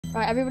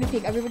Alright, everybody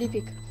peek, everybody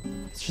peek.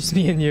 It's just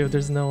me and you.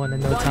 There's no one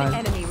and no time. One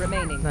enemy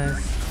remaining.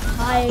 Nice.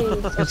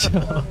 Nice. Good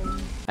job.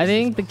 I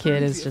think the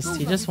kid is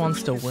he just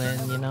wants to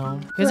win, you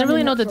know? He doesn't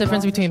really know the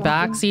difference between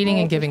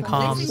backseating and giving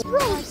comms.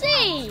 Bro,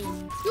 say!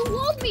 You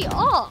walled me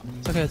up!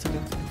 It's okay, it's okay.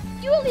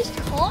 You at least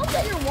calm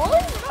that you're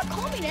walling? You're not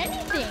calming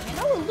anything. And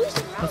now we're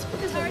losing rounds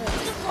because of it. We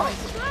just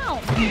lost this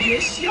round.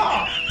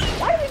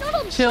 Why are we not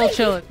on the Chill, site?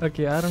 chill.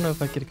 Okay, I don't know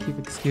if I could keep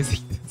excusing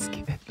this kid.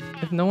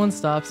 If no one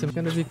stops him, I'm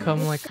gonna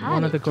become like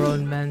one of the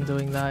grown men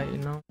doing that, you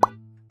know?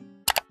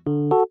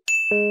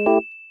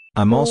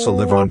 I'm also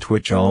live on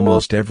Twitch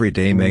almost every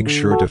day. Make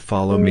sure to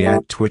follow me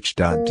at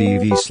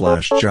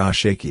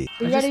twitch.tv/joshseki.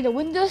 Are you ready to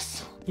win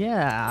this?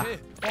 Yeah.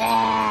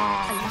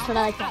 Yeah! That's what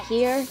I like to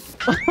hear.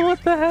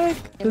 What the heck?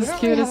 Yeah, we This don't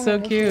kid really is have so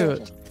an issue.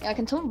 cute. Yeah,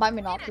 can someone buy me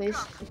an op, please?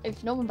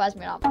 If no one buys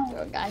me an op, I'm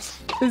throwing, guys.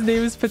 His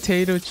name is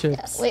Potato Yeah.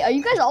 Chips. Wait, are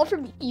you guys all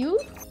from EU?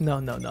 No,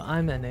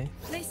 I'm NA.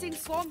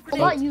 Well,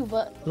 not you,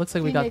 but... Looks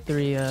like we got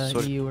 3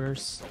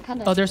 EUers.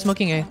 Kinda. Oh, they're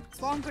smoking A.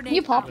 Can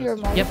you pop your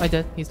mom? Yep, I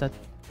did. He's dead.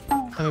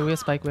 I mean, we have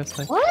spike, What?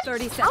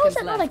 30 How is seconds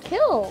that not a left.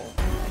 kill?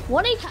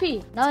 1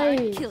 HP.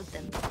 Nice.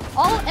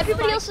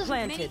 Everybody else is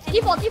planted.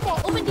 default,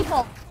 open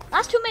default.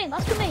 Last two main.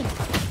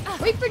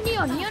 Wait for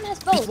Neon. Neon has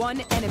both.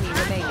 One enemy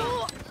remaining.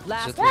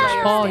 Last Yeah.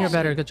 player. Oh, you're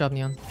better. Good job,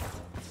 Neon.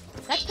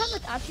 Next time,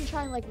 let's actually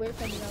try and like wait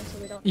for Neon so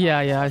we don't. Yeah,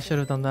 I should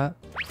have done that.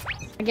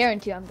 I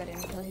guarantee you I'm getting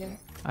a kill here.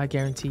 I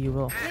guarantee you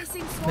will.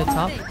 Mid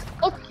top?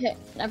 Okay,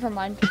 never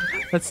mind.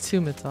 That's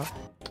 2 mid top.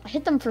 I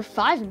hit them for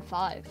 5 and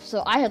 5,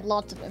 so I had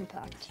lots of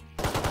impact.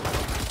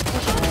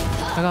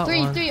 I got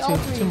Three, one. all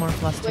three. 2 more.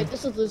 Last 2. Wait,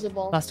 this is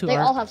losable. Last 2 They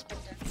are. all have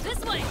Spectre. This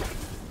way.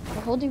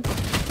 We're holding.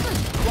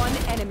 One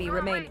enemy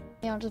remaining.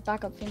 Neon, just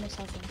back up. Phoenix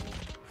has them.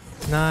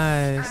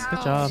 Nice.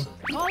 Good job.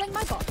 Calling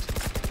my bot.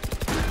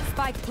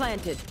 Spike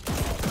planted.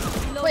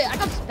 Wait, I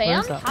got Where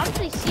is spammed? that? How did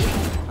they see me?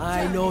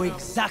 I know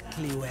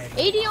exactly where.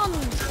 80 on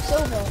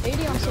Silva.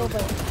 80 on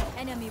Silva.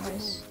 Enemy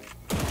removed.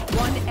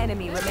 One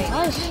enemy remaining.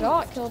 Nice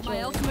shot,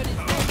 Killjoy.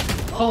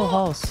 Oh,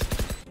 house.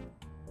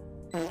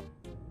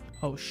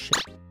 Oh, shit.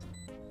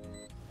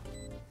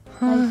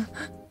 No,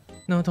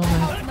 don't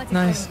land.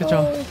 Nice. Good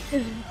job.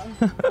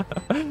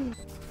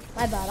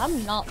 My bad.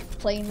 I'm not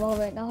playing well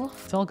right now.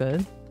 It's all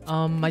good.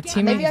 My Maybe I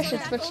teammate.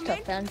 should switch to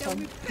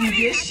Phantom.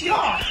 Maybe.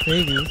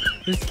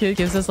 This kid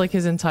gives us like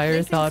his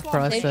entire thought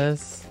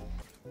process.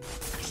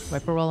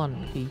 Viper wall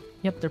on B.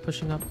 Yep, they're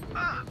pushing up.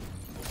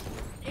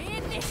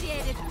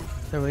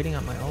 They're waiting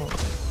on my ult.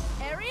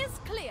 Area's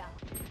clear.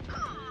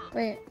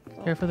 Wait.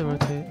 Here for the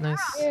rotate. Nice.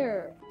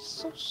 Here.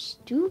 So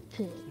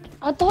stupid.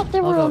 I thought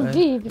they were I'll go on A.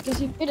 B because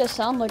he made it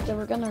sound like they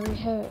were gonna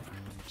re-hit.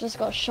 Just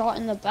got shot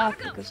in the back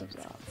because of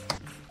that.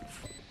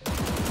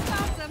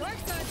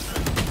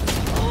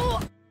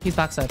 He's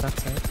backside.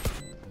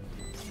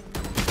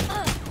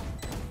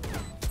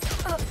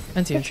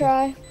 And Good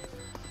try.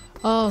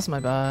 Oh, it's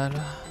my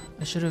bad.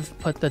 I should have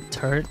put the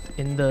turret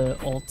in the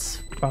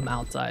ult from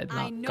outside,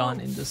 not gone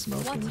into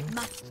smoking.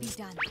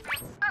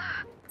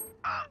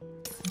 I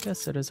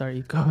guess it is our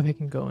eco. They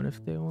can go in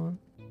if they want.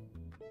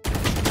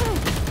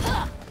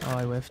 Oh,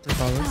 I whiffed.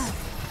 Regardless.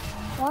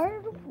 Why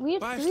are we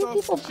had 3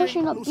 people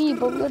pushing up B,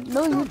 but we had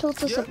no util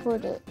to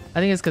support it? I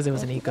think it's because it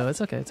was an eco.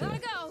 It's okay. It's okay.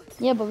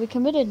 Yeah, but we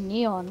committed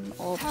Neon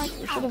ult. We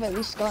should have at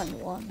least gotten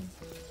 1.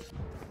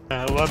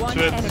 One 1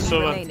 to enemy so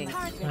remaining.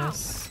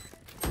 Nice.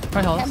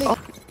 Right, Hollis. Can't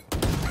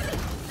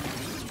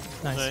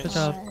Nice. Good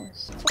job.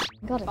 Nice.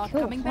 Got a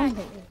kill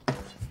finally.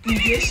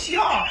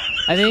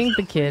 I think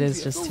the kid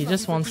is he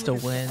just wants to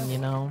win, you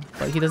know?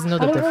 But he doesn't know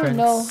I the don't really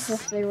know difference.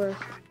 if they were.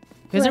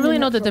 He doesn't really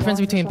know the planning it difference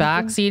for between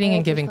long or something. backseating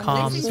and giving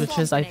comms, which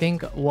is, I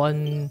think,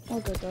 one All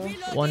good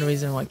though.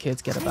 reason why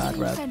kids get a bad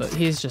rep. But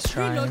he's just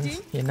trying,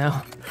 you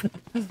know?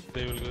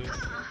 They will go.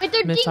 Wait,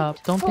 they're Mid deep.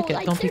 top. Don't pick Bro,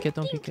 it. Don't they're pick it.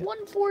 Don't deep. pick it.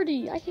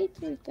 140. I hate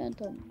the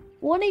Phantom.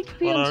 1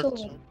 HP One on art.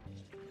 Silva.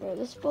 Bro,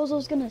 this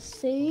bozo's gonna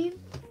save.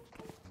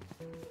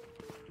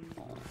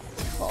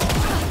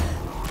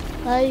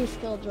 Oh. Nice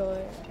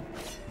Killjoy.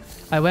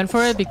 I went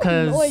for it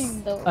because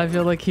Annoying, though. I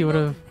feel like he would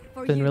have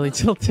been really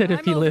tilted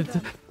if he lived.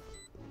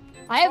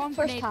 I have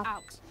first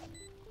half.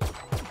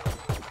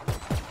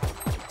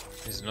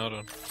 He's not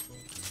on.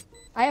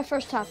 I have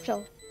first half.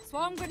 Chill.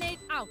 Swarm grenade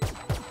out.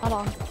 Hold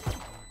on.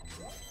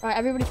 Alright,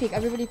 everybody peek.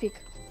 Everybody peek.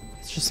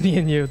 It's just me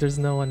and you. There's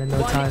no one and no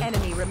One time.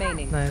 enemy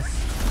remaining. Nice.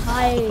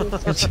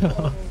 Nice. Good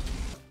job.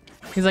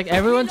 He's like,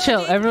 everyone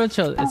chill. Everyone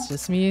chill. It's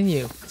just me and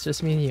you. It's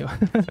just me and you.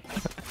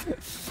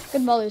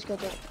 Good mollies,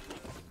 Killjoy.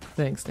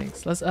 Thanks.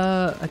 Let's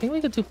I think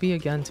we could do B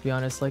again, to be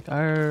honest. Like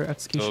our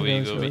execution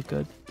there is Go really B.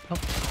 good. Oh,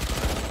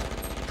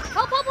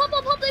 Help!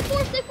 They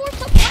forced!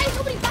 Help! Why is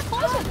nobody back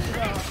on?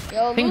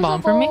 Yo, Ping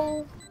bomb for me?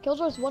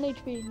 Killjoy's 1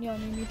 HP. Neon,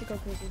 you need to go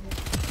crazy here.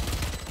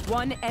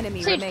 One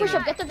enemy Sage, remaining. push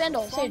up. Get the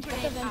Vandal. Sage,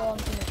 get the Vandal on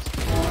Phoenix.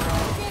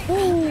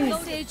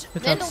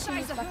 good Vandal, job.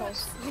 Phoenix, back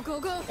house.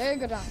 Very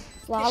good round.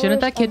 Flowers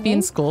Shouldn't that kid be in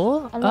and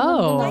school? and then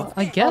Oh,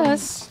 I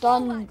guess.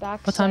 Stun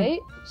back What time? site.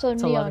 So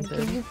It's Neon,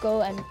 11:30. can you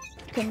go and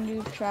can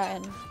you try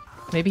and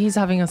Maybe he's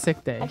having a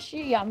sick day.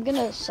 actually? Yeah, I'm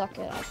gonna suck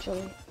it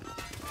actually.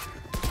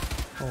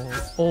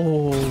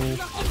 Oh.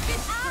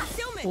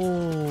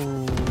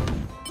 Oh.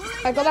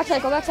 Alright, go back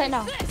side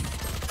now.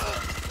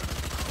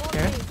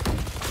 Okay.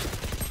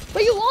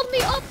 But you walled me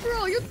up,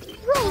 bro.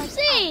 Bro,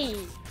 say.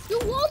 You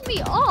walled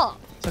me up.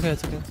 It's okay,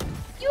 it's okay.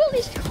 You at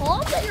least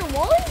calm that you're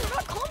walling? We're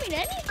not calming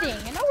anything.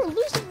 And now we're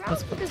losing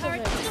rounds because of it.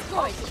 We just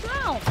lost this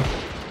round.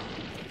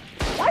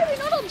 Why are we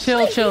not on Chill,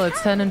 site? chill.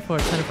 It's 10 and 4.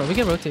 10 and 4. We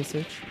can rotate,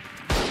 Such.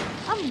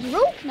 I'm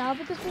broke now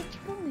because we're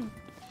trolling.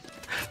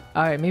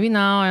 Alright, maybe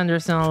now I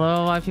understand a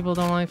little why people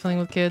don't like playing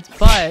with kids,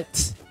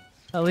 but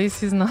at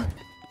least he's not.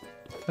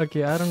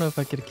 Okay, I don't know if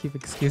I could keep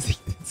excusing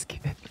this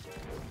kid.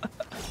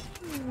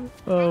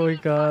 Oh my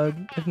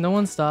god. If no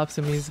one stops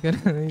him, he's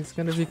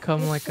gonna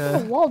become like A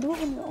wall, do it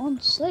when you're on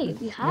site.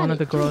 We had one of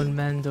the it, grown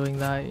men doing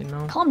that, you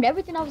know? calmed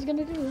everything I was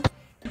gonna do.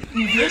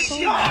 He's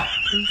scared.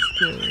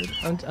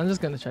 I'm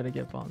just gonna try to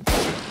get bombed.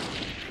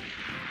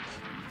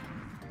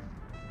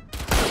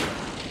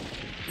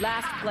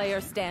 Last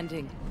player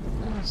standing.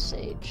 Oh,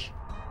 Sage.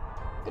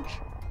 Good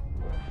try.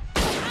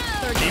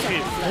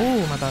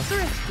 Oh my god.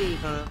 Thrifty.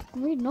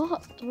 Can we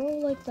not throw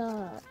like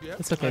that?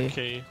 It's okay.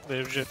 Okay,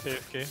 they've jet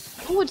AFK.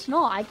 No, it's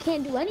not. I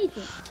can't do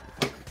anything.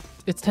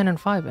 It's 10 and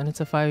 5 and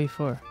it's a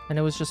 5v4. And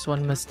it was just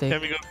one mistake.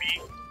 Can we go B?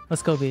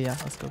 Let's go B, yeah.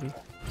 Let's go B.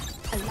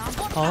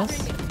 Pulse?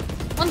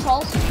 One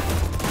pulse.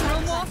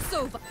 No more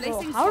sofa.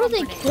 Bro, how do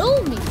they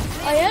kill me?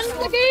 I end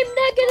the game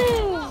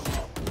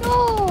negative.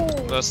 No.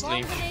 Last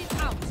link.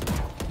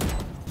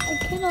 I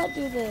cannot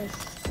do this.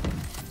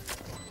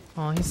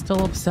 Oh, he's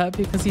still upset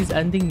because he's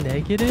ending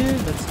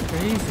negative? That's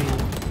crazy.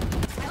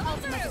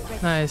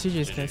 Nice,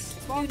 GG's guys.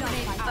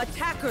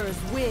 Attackers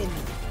win.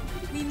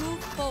 We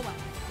move forward.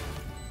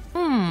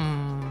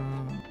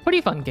 Pretty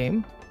fun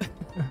game.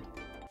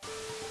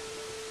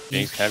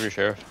 Jinx, have your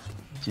sheriff.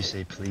 Did you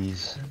say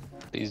please?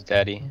 Please,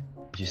 daddy.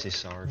 Did you say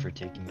sorry for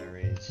taking my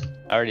raise?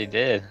 I already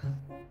did.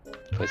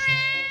 Pussy.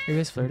 Are you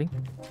guys flirting?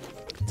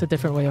 It's a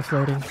different way of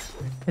flirting.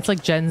 It's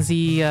like Gen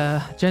Z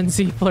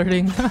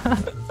flirting.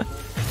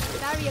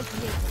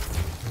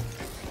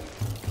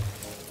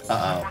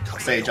 Uh-oh.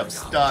 Sage, I'm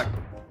stuck.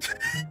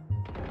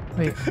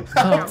 Wait,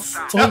 oh,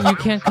 wait, you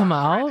can't come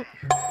out?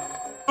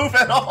 Move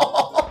at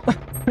all.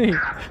 Wait,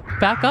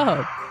 back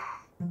up.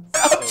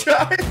 I'm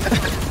trying.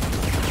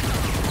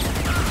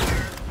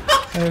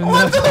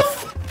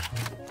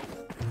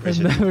 I've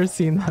never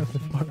seen that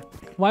before.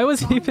 Why was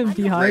he even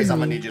behind Raze, me? I'm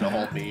gonna need you to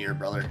hold me here,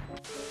 brother.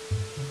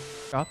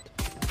 Dropped.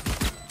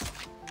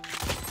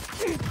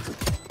 Who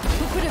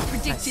could have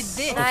predicted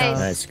this?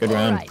 Nice, good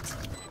round.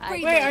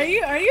 Wait, are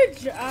you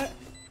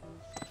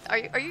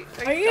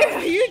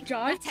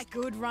Josh? That's a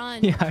good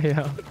run. Yeah,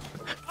 yeah.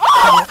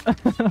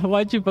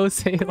 Why'd you both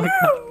say it like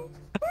that?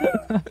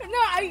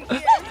 No,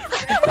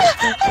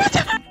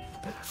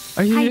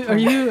 Are you?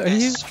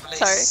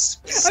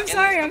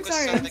 Sorry. I'm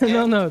sorry.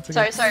 No, it's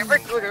okay. Sorry.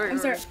 I'm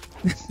sorry.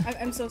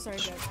 I'm so sorry,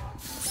 guys.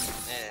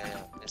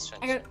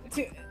 I got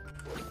too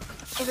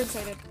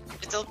overexcited.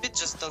 Little bit,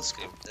 just don't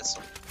scream. That's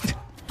all.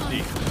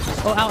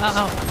 Oh, ow.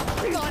 Oh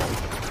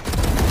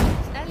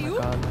my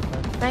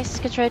god. Nice,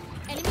 good trade.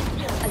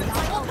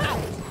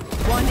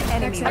 One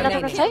enemy Another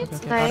remaining. rotate.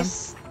 Okay,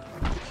 Nice.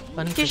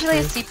 Bottom. Usually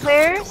a C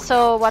player,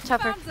 so watch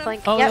out for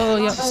flank. Oh, yep.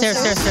 yeah.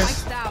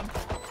 Stairs.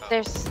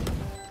 There's.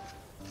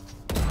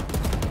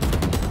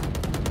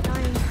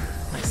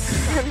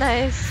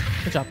 Nice.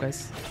 Good job,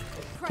 guys.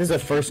 This is the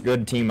first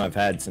good team I've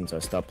had since I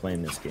stopped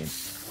playing this game.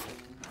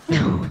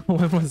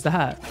 When was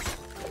that?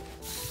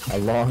 A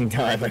long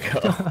time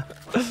ago.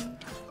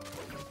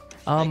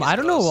 I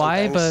don't know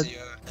why, but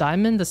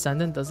Diamond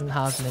Descendant doesn't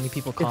have many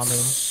people commenting.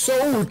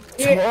 So toxic.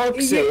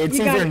 It's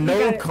either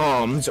no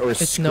comms or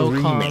It's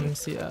screaming. no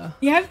comms, yeah.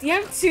 You have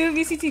two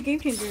VCT game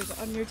changers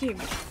on your team.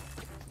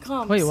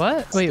 Comms. Wait,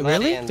 what? Wait,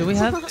 really? Do we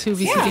have two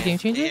VCT game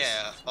changers?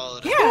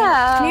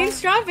 Yeah. Me and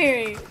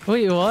Strawberry.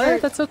 Wait,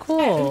 what? That's so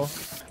cool.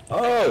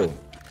 Oh,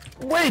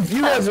 wait,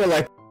 you guys are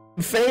like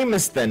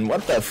famous then.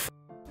 What the f?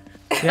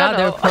 Yeah,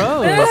 they're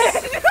pros.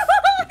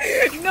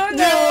 No.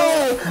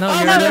 No,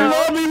 I'm in a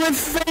lobby with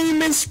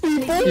famous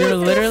people. You're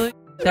literally,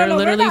 they're No, we're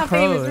literally not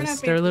famous, we're pros. not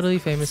They're famous. literally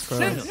famous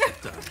pros.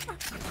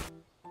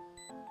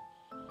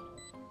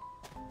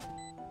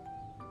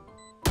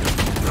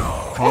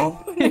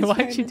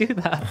 Why'd you do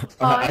that?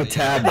 I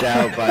tabbed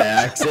out by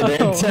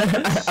accident.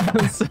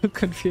 I'm so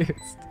confused.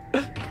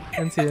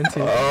 NT.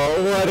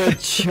 Oh, what a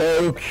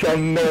choke.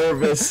 I'm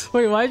nervous.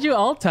 Wait, why'd you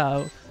alt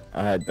out?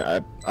 I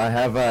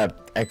have a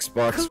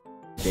Xbox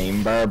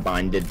game bar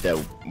binded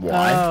to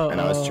Y,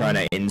 and I was trying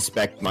to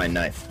inspect my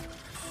knife.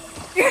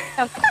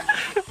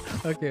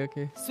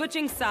 Okay.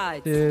 Switching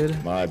sides.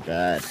 Dude. My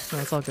bad. No,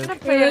 it's all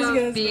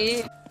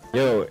good.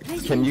 Yo,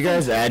 can you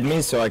guys add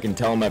me so I can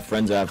tell my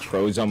friends I have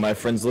pros on my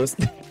friends list?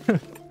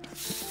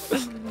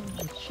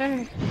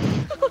 Sure.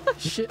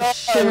 Sure.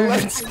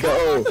 Let's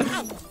go.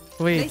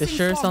 Wait, the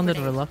sure sounded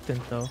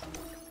reluctant though.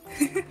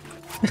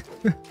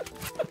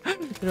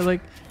 They're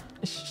like,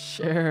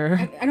 sure.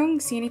 I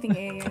don't see anything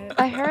A yet.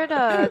 I heard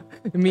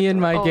Me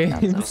and my Oh,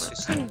 games.